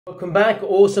Welcome back,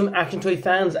 awesome action toy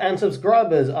fans and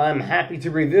subscribers. I'm happy to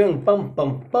review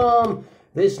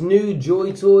this new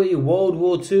Joy Toy World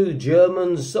War II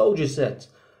German soldier set.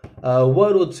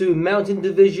 World War II Mountain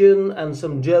Division and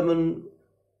some German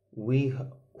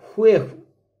Wehrmacht.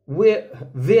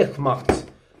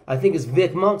 I think it's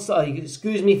Wehrmacht. So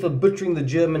excuse me for butchering the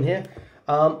German here.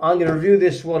 I'm going to review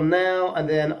this one now, and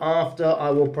then after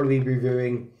I will probably be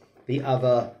reviewing the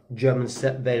other German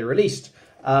set they released.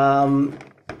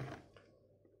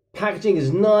 Packaging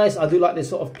is nice. I do like this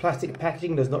sort of plastic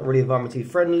packaging that's not really environmentally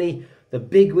friendly. The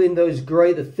big window's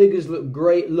great. The figures look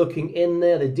great looking in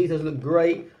there. The details look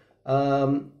great.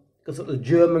 Got sort of the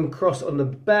German cross on the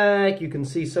back. You can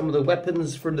see some of the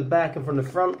weapons from the back and from the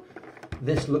front.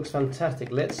 This looks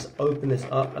fantastic. Let's open this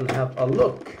up and have a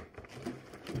look.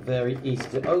 Very easy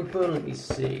to open. Let me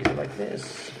see. Like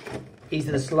this.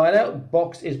 Easy to slide out.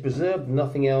 Box is preserved.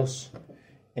 Nothing else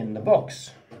in the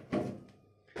box.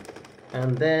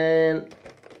 And then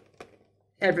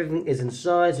everything is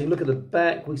inside. So you look at the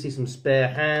back, we see some spare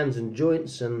hands and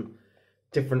joints and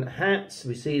different hats.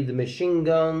 We see the machine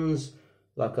guns,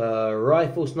 like a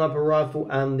rifle, sniper rifle,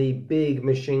 and the big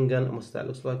machine gun. And what's that?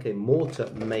 Looks like a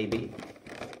mortar, maybe.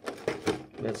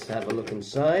 Let's have a look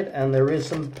inside. And there is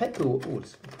some paperwork. Oh,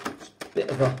 it's a bit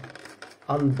of a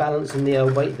unbalance in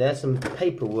the weight there. Some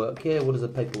paperwork here. What does the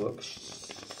paperwork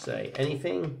say?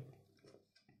 Anything?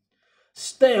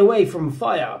 Stay away from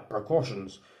fire.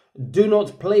 Precautions. Do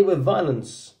not play with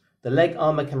violence. The leg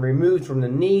armor can be removed from the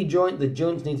knee joint. The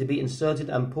joints need to be inserted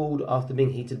and pulled after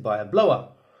being heated by a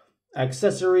blower.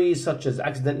 Accessories such as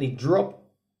accidentally drop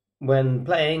when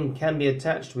playing can be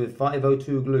attached with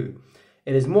 502 glue.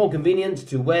 It is more convenient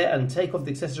to wear and take off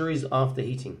the accessories after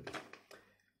heating.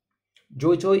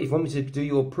 Joy Toy, if you want me to do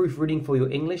your proofreading for your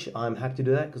English, I'm happy to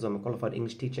do that because I'm a qualified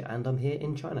English teacher and I'm here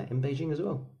in China, in Beijing as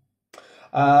well.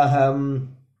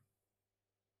 Can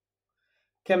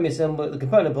be assembled, the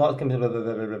component parts can be blah, blah,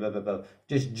 blah, blah, blah, blah, blah.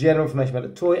 Just general information about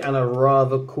the toy and a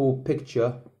rather cool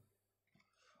picture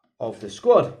of the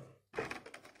squad.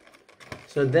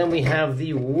 So then we have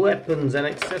the weapons and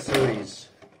accessories.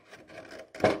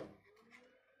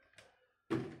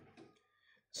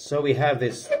 So we have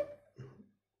this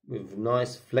with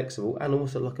nice, flexible, and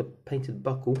also like a painted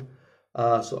buckle.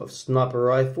 Sort of sniper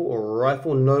rifle or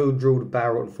rifle, no drilled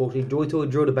barrel unfortunately. Joy Toy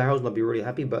drilled the barrels and I'd be really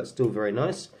happy, but still very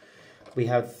nice. We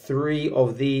have 3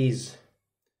 of these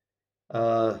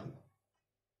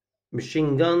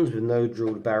machine guns with no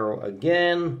drilled barrel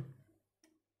again,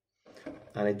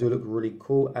 and they do look really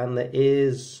cool. And there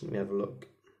is, let me have a look,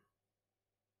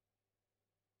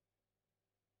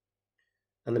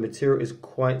 and the material is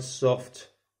quite soft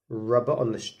rubber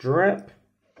on the strap.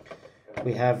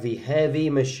 We have the heavy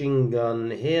machine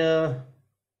gun here,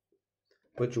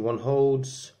 which one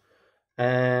holds,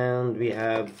 and we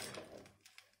have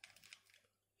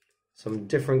some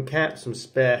different caps, some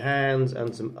spare hands,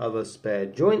 and some other spare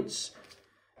joints.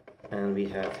 And we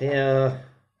have here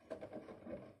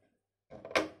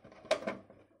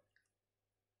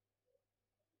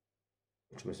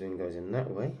which machine goes in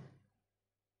that way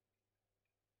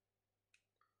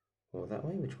or that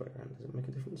way. Which way around? Does it make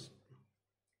a difference?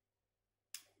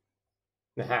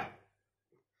 Aha!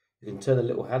 You can turn the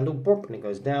little handle, bop, and it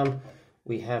goes down.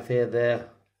 We have here their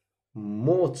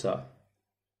mortar.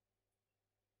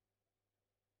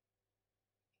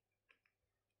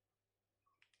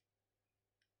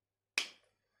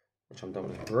 Which I don't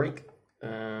want to break.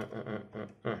 There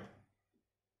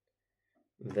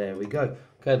we go.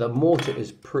 Okay, the mortar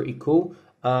is pretty cool.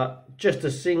 Just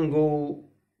a single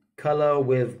colour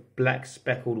with black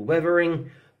speckled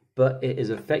weathering, but it is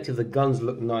effective. The guns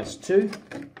look nice too.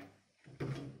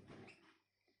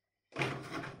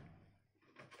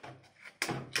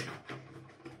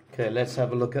 Okay, let's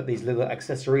have a look at these little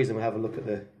accessories and we'll have a look at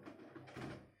the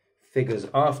figures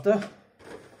after.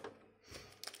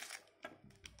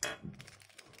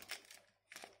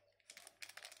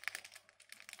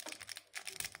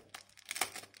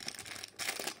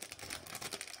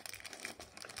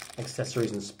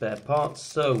 Accessories and spare parts.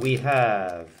 So we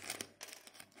have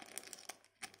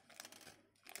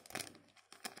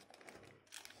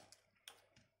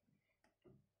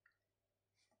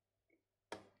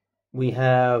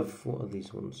what are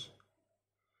these ones?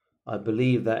 I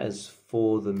believe that is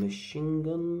for the machine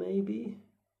gun, maybe?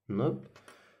 Nope.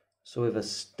 So we have a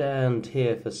stand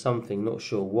here for something, not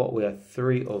sure what. We have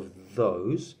 3 of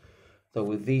those. So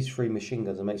with these 3 machine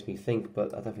guns, it makes me think,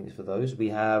 but I don't think it's for those. We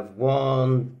have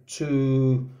 1,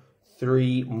 2,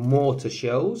 3 mortar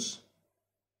shells.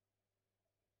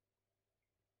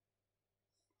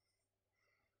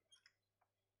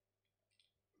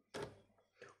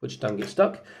 which don't get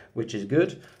stuck. which is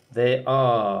good. There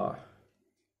are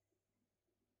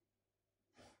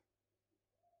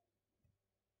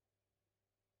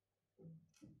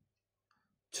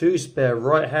 2 spare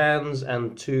right hands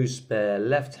and 2 spare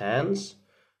left hands.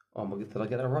 Oh my god, did I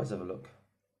get that right? Let's have a look.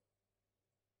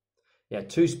 Yeah,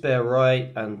 2 spare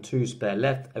right and 2 spare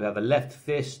left. We have a left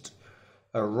fist,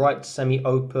 a right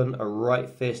semi-open, a right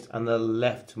fist, and the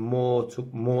left more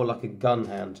like a gun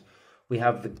hand. We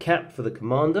have the cap for the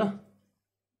commander,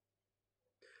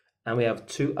 and we have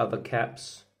 2 other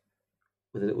caps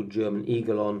with a little German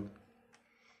eagle on,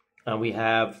 and we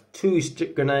have 2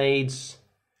 stick grenades,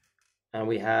 and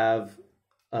we have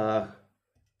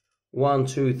 1,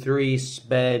 2, 3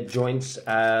 spare joints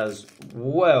as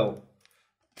well.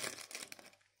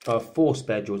 4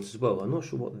 spare joints as well. I'm not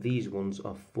sure what these ones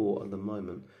are for at the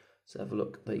moment. Let's have a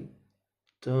look. They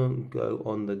don't go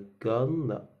on the gun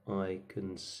that I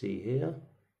can see here.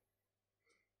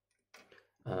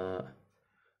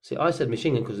 See, I said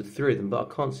machine gun because of 3 of them, but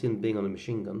I can't see them being on a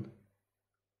machine gun.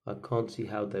 I can't see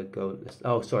how they go.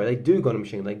 Oh, sorry, they do go on a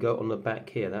machine gun. They go on the back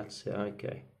here. That's it.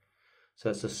 Okay. So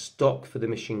it's a stock for the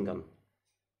machine gun.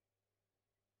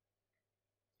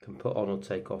 Can put on or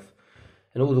take off.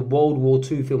 And all the World War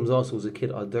II films I saw as a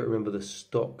kid, I don't remember the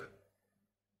stock.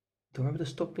 Do I remember the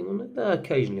stock being on it?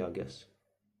 Occasionally, I guess.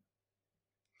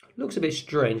 Looks a bit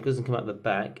strange because it doesn't come out the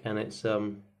back, and it's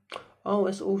oh,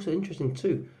 that's also interesting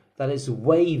too. That it's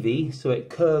wavy, so it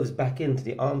curves back into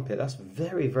the armpit. That's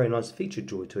very, very nice feature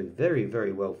joy to it. Very,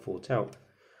 very well thought out.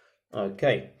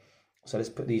 Okay, so let's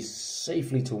put these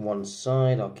safely to one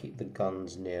side. I'll keep the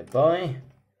guns nearby.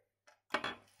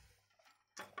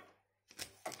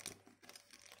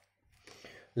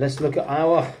 Let's look at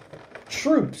our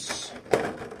troops.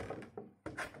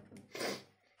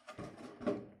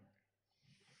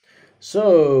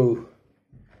 So,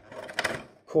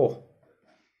 cool.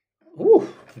 Ooh,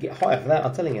 you get higher for that,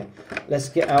 I'm telling you. Let's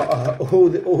get out all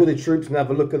the troops and have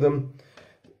a look at them.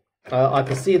 I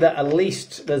can see that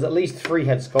there's at least 3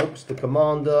 head sculpts. The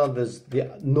commander, there's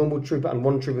the normal trooper, and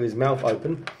 1 trooper with his mouth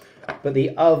open. But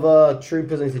the other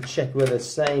troopers, I need to check whether they're the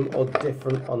same or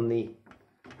different on the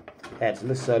head.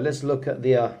 So let's look at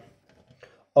the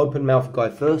open mouth guy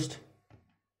first.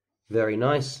 Very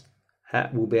nice.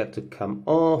 Hat will be able to come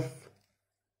off.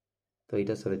 Though he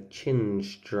does have a chin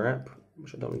strap,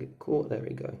 which I don't want to get caught. There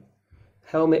we go.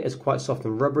 Helmet is quite soft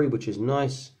and rubbery, which is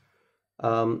nice.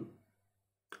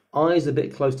 Eyes a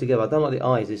bit close together. I don't like the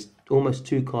eyes. It's almost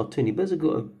too cartoony, but it's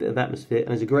got a bit of atmosphere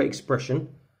and it's a great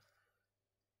expression.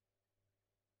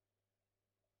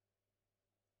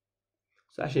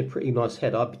 It's actually a pretty nice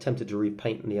head. I'd be tempted to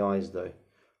repaint the eyes though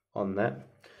on that.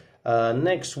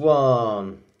 Next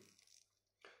one.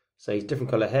 So he's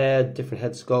different colour hair, different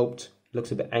head sculpt.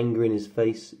 Looks a bit angry in his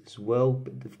face as well,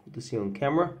 but difficult to see on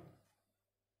camera.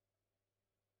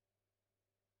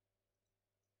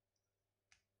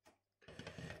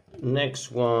 Next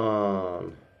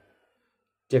one.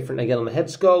 Different again on the head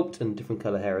sculpt and different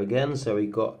colour hair again. So we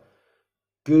got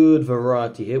good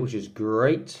variety here, which is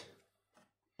great.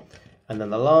 And then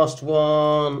the last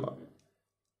one,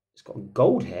 it's got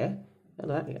gold hair. How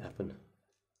did that happen?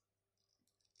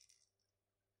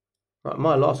 Right,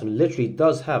 my last one literally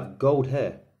does have gold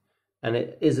hair. And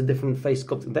it is a different face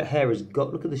sculpt. That hair is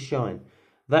gold. Look at the shine.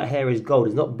 That hair is gold.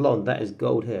 It's not blonde. That is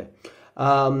gold hair.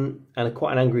 And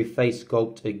quite an angry face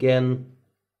sculpt again.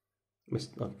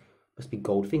 Must be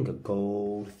Goldfinger.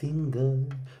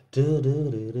 Goldfinger.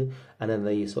 And then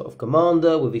the sort of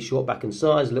commander with his short back and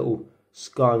sides, little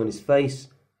scarring on his face.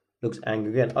 Looks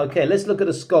angry again. Okay, let's look at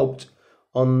the sculpt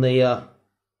on the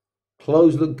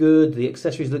clothes. Look good. The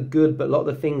accessories look good, but a lot of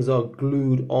the things are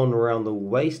glued on around the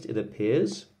waist, it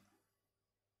appears.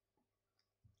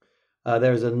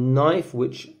 There is a knife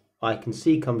which I can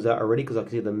see comes out already because I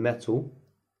can see the metal.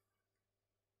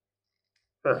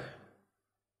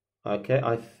 Okay,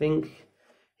 I think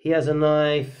he has a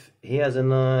knife, he has a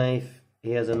knife,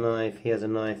 he has a knife, he has a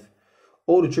knife.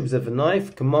 All the troopers have a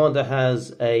knife. Commander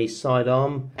has a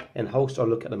sidearm and holster. I'll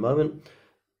look at the moment.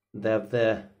 They have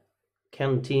their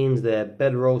canteens, their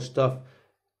bedroll stuff.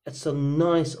 It's a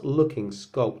nice looking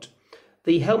sculpt.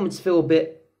 The helmets feel a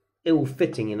bit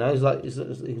ill-fitting, you know, it's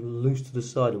loose to the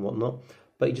side and whatnot.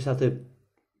 But you just have to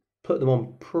put them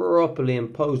on properly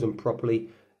and pose them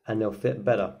properly and they'll fit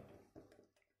better.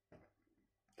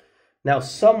 Now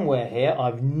somewhere here,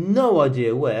 I've no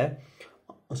idea where,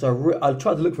 so I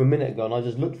tried to look for a minute ago and I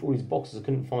just looked for all these boxes, I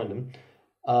couldn't find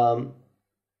them.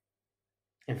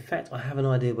 In fact, I have an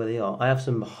idea where they are. I have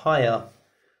some higher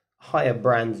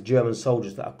brand German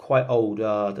soldiers that are quite old,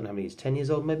 I don't know how many years, 10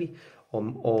 years old maybe,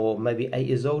 or maybe 8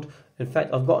 years old. In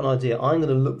fact, I've got an idea. I'm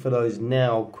going to look for those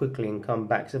now quickly and come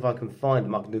back. So if I can find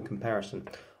them, I can do a comparison.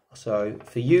 So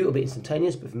for you, it'll be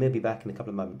instantaneous, but for me, I'll be back in a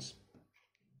couple of moments.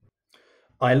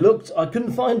 I looked, I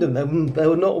couldn't find them. They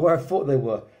were not where I thought they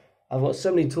were. I've got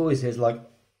so many toys here, it's like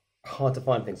hard to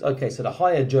find things. Okay, so the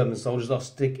higher German soldiers, I'll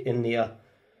stick in the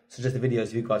suggested videos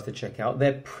for you guys to check out.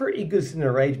 They're pretty good in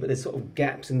their age, but there's sort of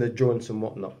gaps in the joints and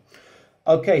whatnot.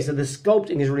 Okay, so the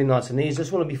sculpting is really nice in these.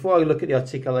 Just want to, before I look at the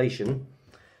articulation,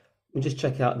 let me just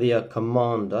check out the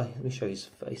commander. Let me show his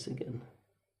face again.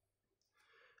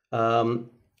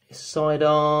 His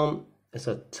sidearm, it's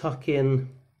a tuck-in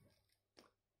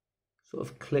sort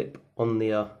of clip on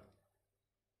the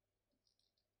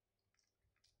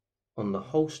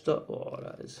holster. Oh,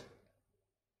 that is.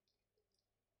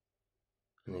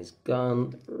 And his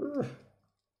gun.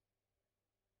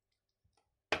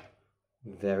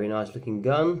 Very nice looking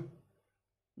gun.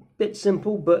 Bit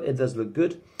simple, but it does look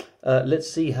good.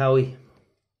 Let's see how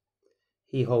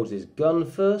he holds his gun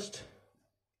first.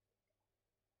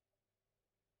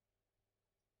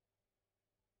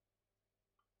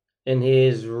 In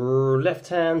his left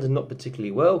hand, not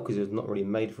particularly well, because it was not really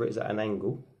made for it. It's at an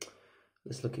angle.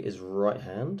 Let's look at his right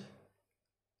hand.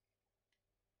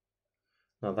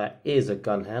 Now that is a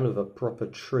gun hand with a proper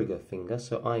trigger finger,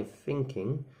 so I'm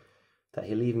thinking that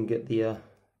he'll even get the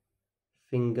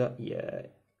finger, yeah,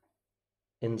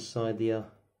 inside the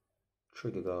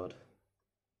trigger guard.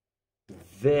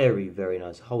 Very, very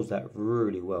nice. Holds that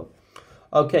really well.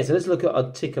 Okay, so let's look at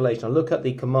articulation. I'll look at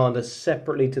the commander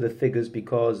separately to the figures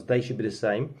because they should be the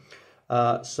same.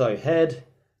 So head,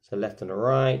 so left and a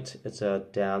right, it's a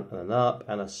down and an up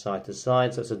and a side to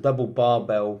side. So it's a double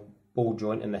barbell ball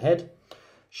joint in the head.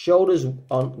 Shoulders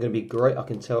aren't going to be great, I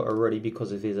can tell already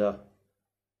because of his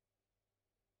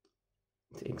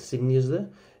insignias there.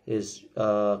 His,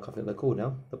 I can't think what they're called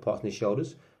now, the parts in his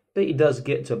shoulders. But he does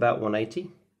get to about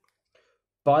 180.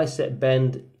 Bicep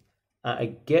bend,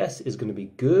 I guess, is going to be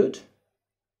good.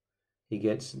 He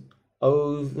gets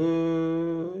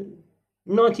over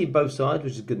 90 both sides,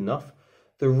 which is good enough.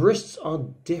 The wrists are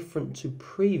different to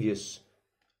previous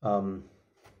ones.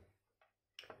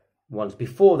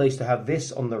 Before, they used to have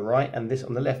this on the right and this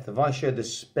on the left. If I show the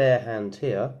spare hand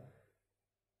here,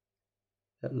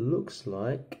 it looks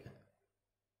like...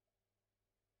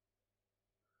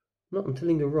 No, I'm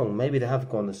telling you wrong. Maybe they have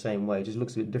gone the same way. It just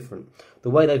looks a bit different. The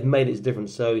way they've made it is different.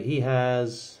 So he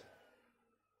has,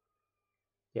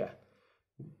 yeah,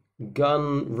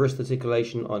 gun wrist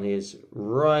articulation on his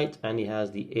right, and he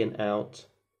has the in-out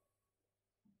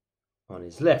on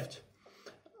his left.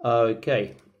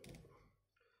 Okay.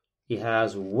 He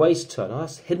has waist turn. Oh,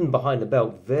 that's hidden behind the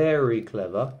belt. Very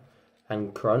clever.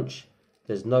 And crunch.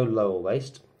 There's no lower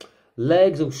waist.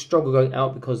 Legs will struggle going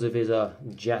out because of his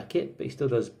jacket, but he still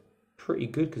does pretty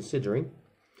good considering.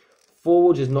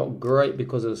 Forwards is not great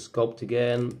because of the sculpt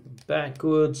again.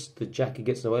 Backwards, the jacket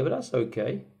gets in the way, but that's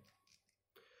okay.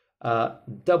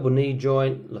 Double knee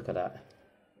joint, look at that.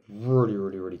 Really,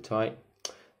 really, really tight.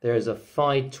 There is a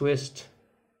thigh twist.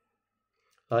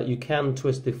 You can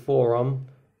twist the forearm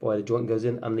by the joint goes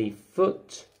in, and the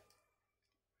foot.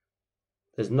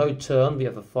 There's no turn, we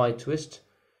have a thigh twist.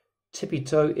 Tippy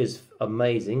toe is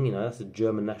amazing, you know, that's the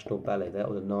German National Ballet there,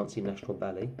 or the Nazi National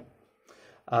Ballet.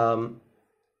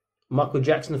 Michael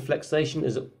Jackson flexation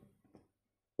is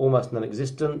almost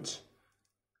non-existent,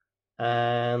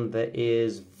 and there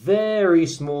is very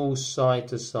small side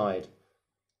to side.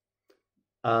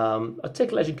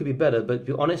 Articulation could be better, but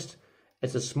to be honest,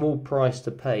 it's a small price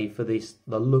to pay for this,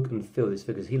 the look and feel of this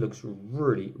figure. He looks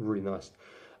really, really nice.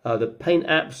 The paint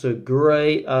apps are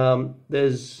great.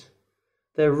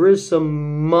 There is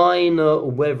some minor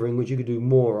weathering which you could do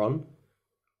more on.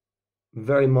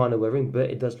 Very minor weathering, but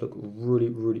it does look really,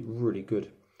 really, really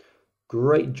good.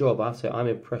 Great job, I have to say. I'm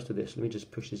impressed with this. Let me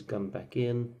just push this gun back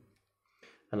in.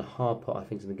 And a hard part, I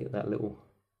think, is going to get that little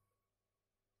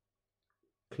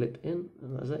clip in.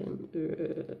 Is that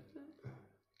in?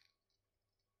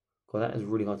 God, that is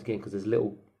really hard to get in because there's a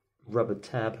little rubber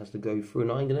tab has to go through,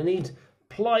 and I'm going to need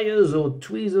pliers or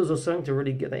tweezers or something to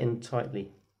really get that in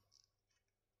tightly.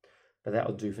 But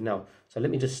that'll do for now. So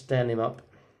let me just stand him up.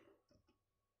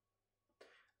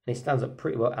 And he stands up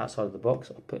pretty well outside of the box.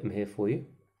 I'll put him here for you.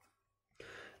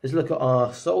 Let's look at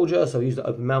our soldier. So we use the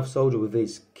open mouth soldier with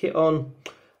his kit on.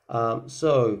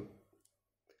 So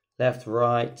left,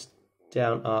 right,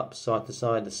 down, up, side to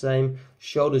side, the same.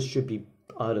 Shoulders should be,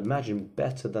 I would imagine,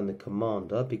 better than the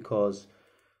commander because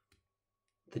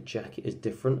the jacket is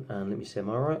different. And let me see,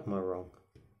 am I right? Am I wrong?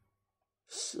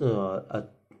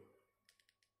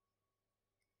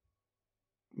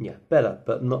 Yeah, better,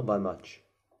 but not by much.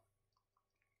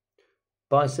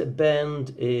 Bicep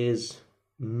bend is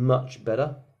much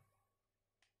better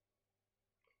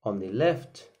on the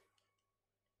left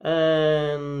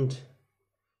and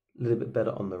a little bit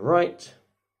better on the right.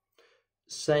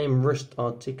 Same wrist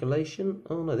articulation.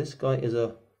 Oh no, this guy is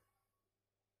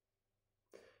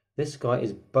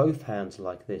both hands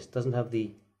like this. Doesn't have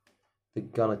the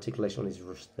gun articulation on his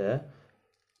wrist there.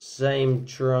 Same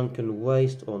trunk and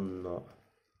waist or not.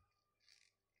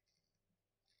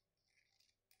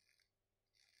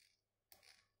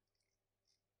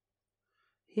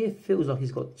 Here feels like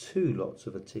he's got two lots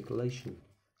of articulation.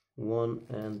 One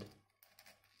and...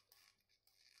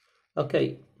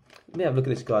 Okay, let me have a look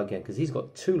at this guy again, because he's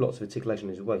got two lots of articulation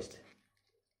in his waist.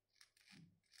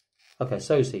 Okay,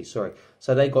 so is he, sorry.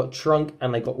 So they got trunk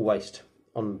and they got waist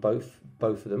on both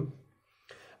of them.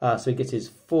 So he gets his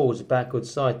forwards, backwards,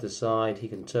 side to side. He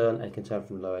can turn and can turn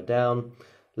from lower down.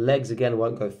 Legs again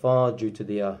won't go far due to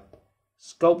the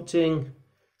sculpting.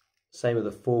 Same with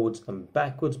the forwards and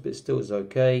backwards, but still is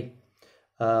okay.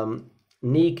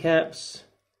 Kneecaps,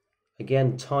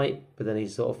 again tight, but then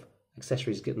his sort of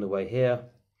accessories get in the way here.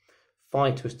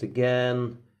 Thigh twist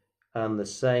again, and the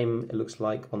same it looks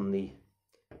like on the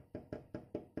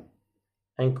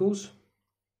ankles.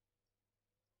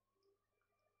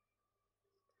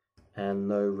 And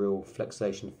no real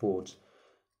flexation forwards.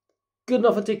 Good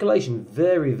enough articulation,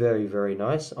 very, very, very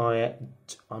nice. I'm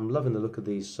loving the look of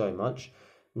these so much.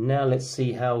 Now let's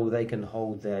see how they can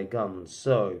hold their guns.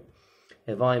 So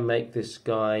if I make this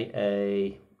guy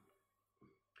a,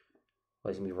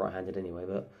 well, he's gonna be right-handed anyway,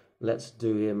 but let's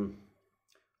do him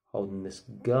holding this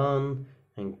gun.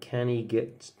 And can he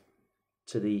get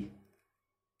to the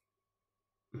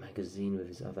magazine with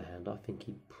his other hand? I think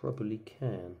he probably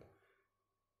can.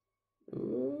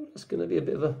 Ooh, that's gonna be a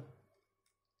bit of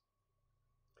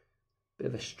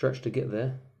a stretch to get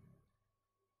there.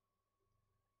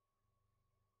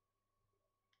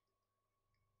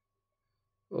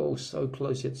 Oh, so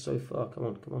close yet so far. Come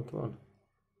on, come on, come on.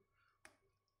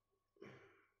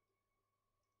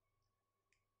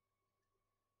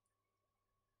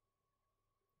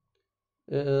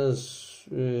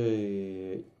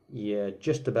 Yeah,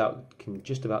 just about can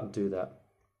just about do that.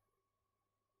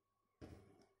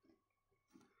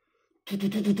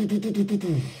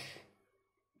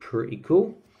 Pretty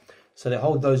cool. So they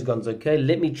hold those guns okay.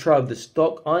 Let me try with the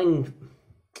stock.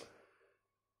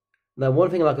 Now,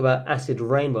 one thing I like about Acid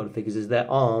Rainbow figures is their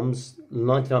arms,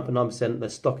 99.9%, their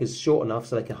stock is short enough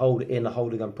so they can hold it in and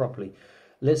hold the gun properly.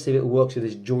 Let's see if it works with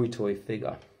this Joy Toy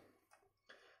figure.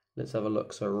 Let's have a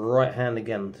look. So right hand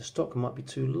again. The stock might be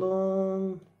too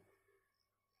long.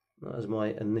 That was my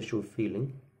initial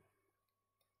feeling.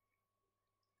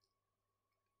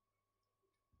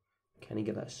 Can he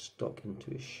get that stock into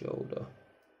his shoulder?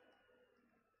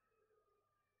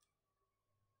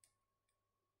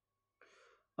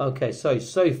 Okay, so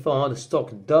far the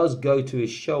stock does go to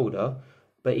his shoulder,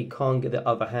 but he can't get the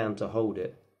other hand to hold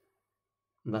it.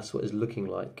 And that's what it's looking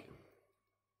like.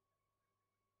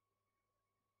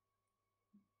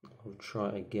 I'll try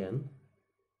again.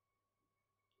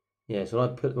 Yeah, so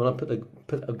when I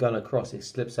put a gun across, it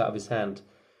slips out of his hand.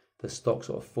 The stock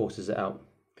sort of forces it out.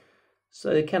 So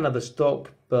they can have the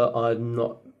stock, but I'm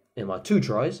not, in my two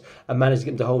tries, I managed to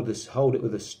get him to hold it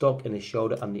with the stock in his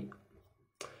shoulder and the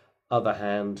other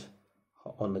hand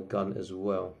on the gun as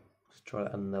well. Let's try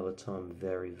that another time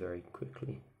very, very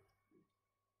quickly.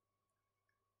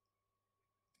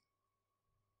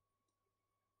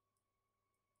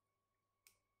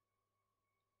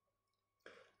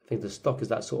 I think the stock is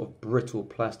that sort of brittle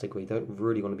plastic where you don't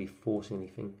really want to be forcing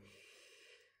anything.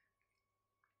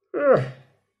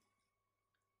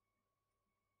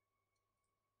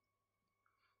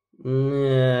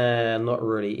 Nah, not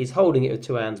really. He's holding it with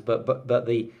two hands, but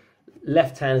the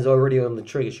left hand is already on the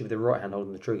trigger. Should be the right hand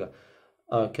holding the trigger.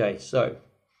 Okay, so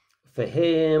for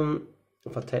him,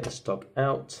 if I take the stock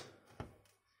out,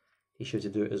 he should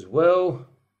do it as well.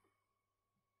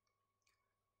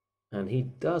 And he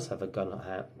does have a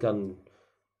gun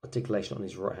articulation on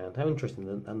his right hand. How interesting,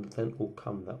 and they don't all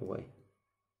come that way.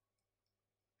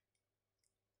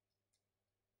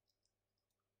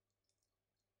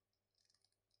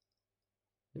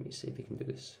 Let me see if he can do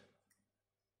this.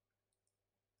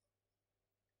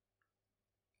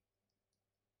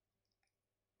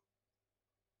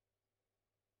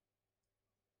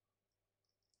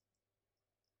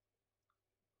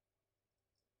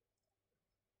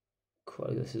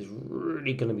 This is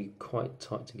really going to be quite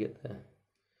tight to get there.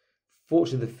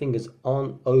 Fortunately, the fingers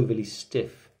aren't overly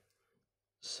stiff,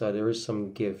 so there is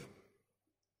some give.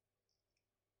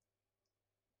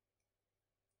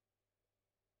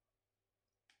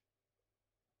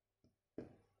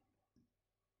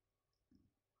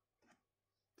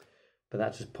 But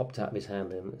that just popped out of his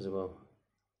hand then as well.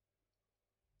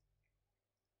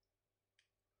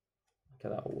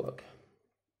 Okay, that'll work.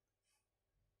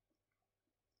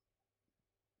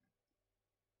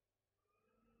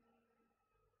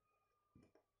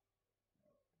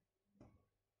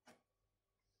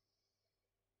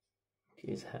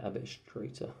 Get his hat a bit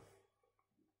straighter.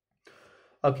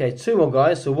 Okay, 2 more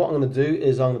guys. So what I'm going to do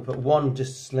is I'm going to put one,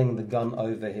 just sling the gun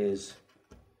over his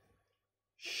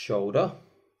shoulder.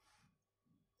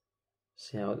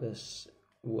 See how this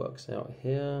works out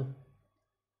here.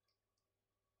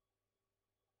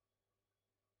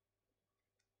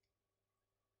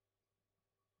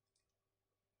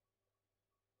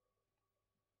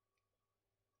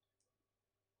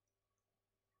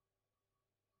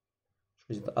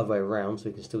 The other way around so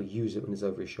he can still use it when it's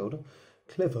over his shoulder.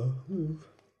 Clever move.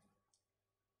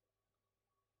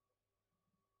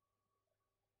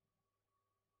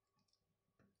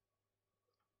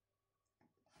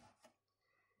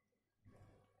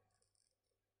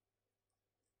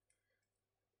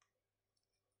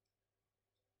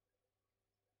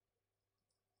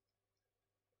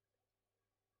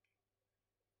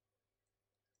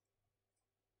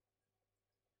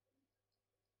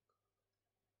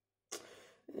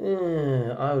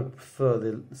 Yeah, I would prefer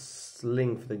the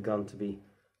sling for the gun to be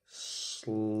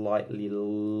slightly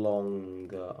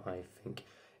longer, I think.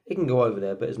 It can go over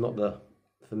there, but it's not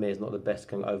for me, it's not the best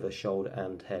going over the shoulder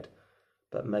and head.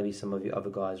 But maybe some of you other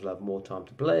guys will have more time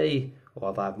to play, or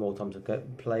if I have more time to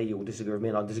play, you'll disagree with me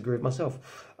and I'll disagree with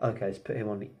myself. Okay, let's put him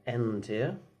on the end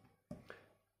here.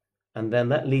 And then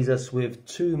that leaves us with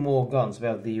 2 more guns. We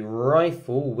have the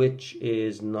rifle, which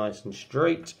is nice and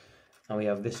straight. And we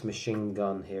have this machine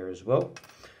gun here as well.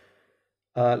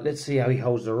 Let's see how he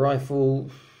holds the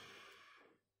rifle.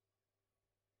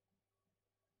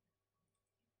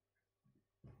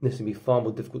 This will be far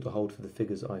more difficult to hold for the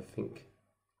figures, I think.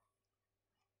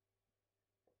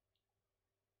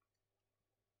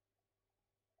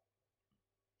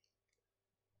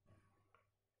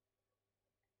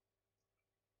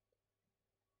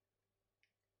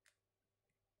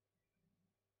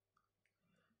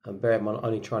 And bear in mind, I'm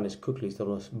only trying this quickly, so I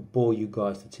don't want to bore you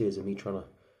guys to tears of me trying to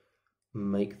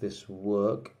make this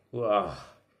work. Ugh.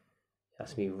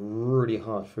 That's going to be really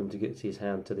hard for him to get his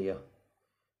hand to the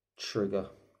trigger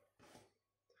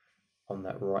on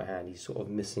that right hand. He's sort of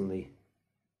missing the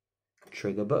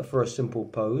trigger, but for a simple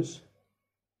pose,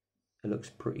 it looks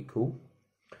pretty cool.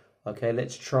 Okay,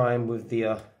 let's try him with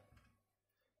the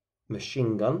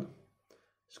machine gun.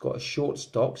 It's got a short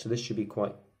stock, so this should be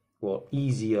quite, well,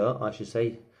 easier, I should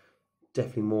say.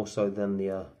 Definitely more so than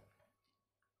the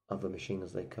other machine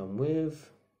guns they come with.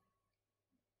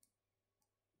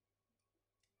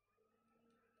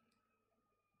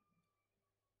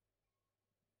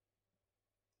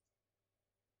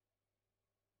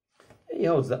 He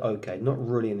holds that okay, not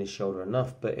really in his shoulder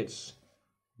enough, but it's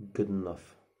good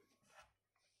enough.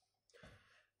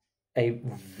 A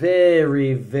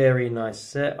very, very nice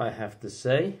set, I have to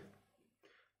say.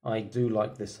 I do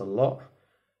like this a lot.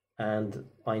 And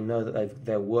I know that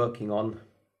they're working on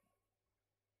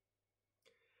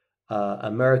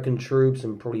American troops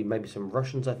and probably maybe some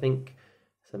Russians, I think,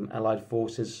 some Allied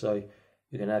forces. So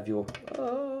you can have your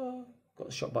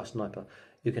got shot by a sniper.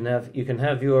 You can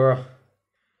have your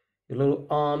little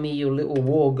army, your little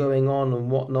war going on and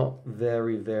whatnot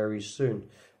very, very soon.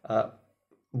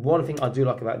 One thing I do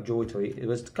like about Joy Toy, it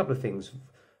was a couple of things.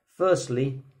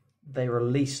 Firstly, they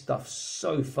release stuff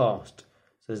so fast.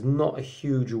 So there's not a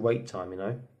huge wait time, you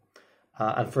know.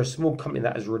 And for a small company,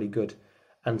 that is really good.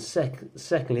 And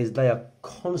secondly, is they are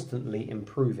constantly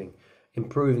improving.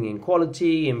 Improving in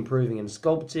quality, improving in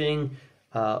sculpting.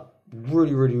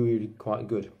 Really, really, really quite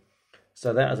good.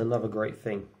 So that is another great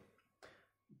thing.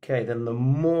 Okay, then the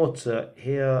mortar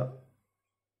here.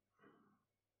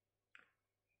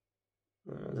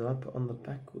 Did I put on the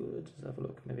backwards? Let's have a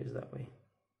look. Maybe it's that way.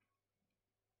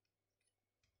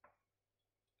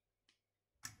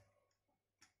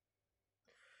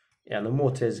 Yeah, and the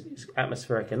mortar is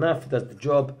atmospheric enough. It does the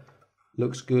job.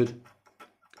 Looks good.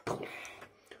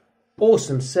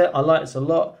 Awesome set. I like this a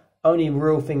lot. Only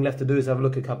real thing left to do is have a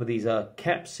look at a couple of these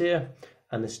caps here.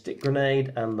 And the stick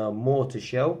grenade and the mortar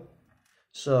shell.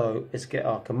 So let's get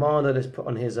our commander. Let's put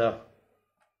on his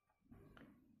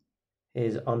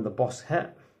underboss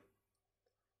hat.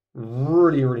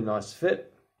 Really, really nice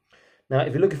fit. Now,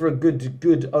 if you're looking for a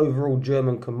good overall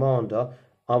German commander,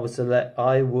 I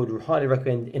would highly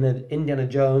recommend Indiana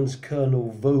Jones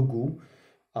Colonel Vogel.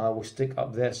 I will stick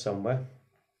up there somewhere.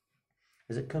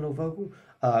 Is it Colonel Vogel?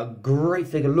 Great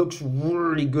figure, looks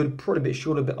really good. Probably a bit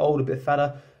shorter, a bit older, a bit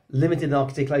fatter. Limited in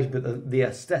articulation, but the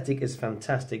aesthetic is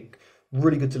fantastic.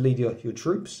 Really good to lead your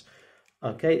troops.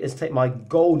 Okay, let's take my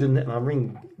golden, and I'm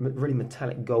really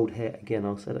metallic gold hair again.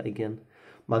 I'll say that again.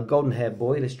 My golden hair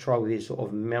boy. Let's try with his sort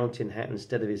of mountain hat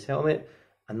instead of his helmet,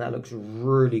 and that looks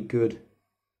really good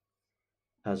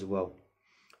as well.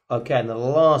 Okay, and the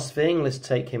last thing, let's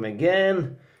take him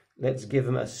again. Let's give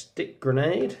him a stick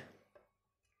grenade,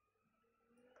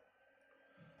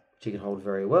 which he can hold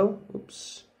very well.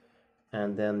 Oops.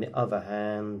 And then the other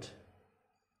hand,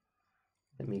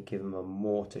 let me give him a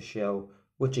mortar shell,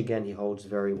 which again he holds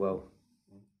very well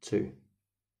too.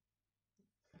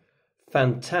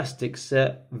 Fantastic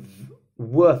set,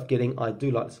 worth getting. I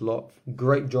do like this a lot.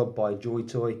 Great job by Joy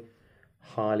Toy.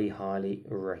 Highly, highly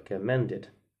recommended.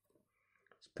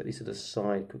 Let's put these to the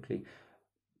side quickly.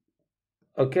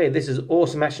 Okay, this is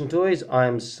Awesome Action Toys.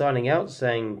 I'm signing out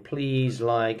saying please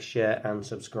like, share and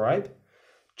subscribe.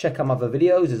 Check out my other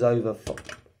videos. There's over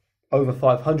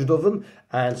 500 of them,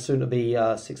 and soon it'll be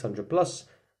 600 plus.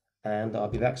 And I'll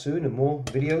be back soon with more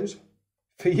videos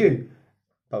for you.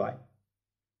 Bye-bye.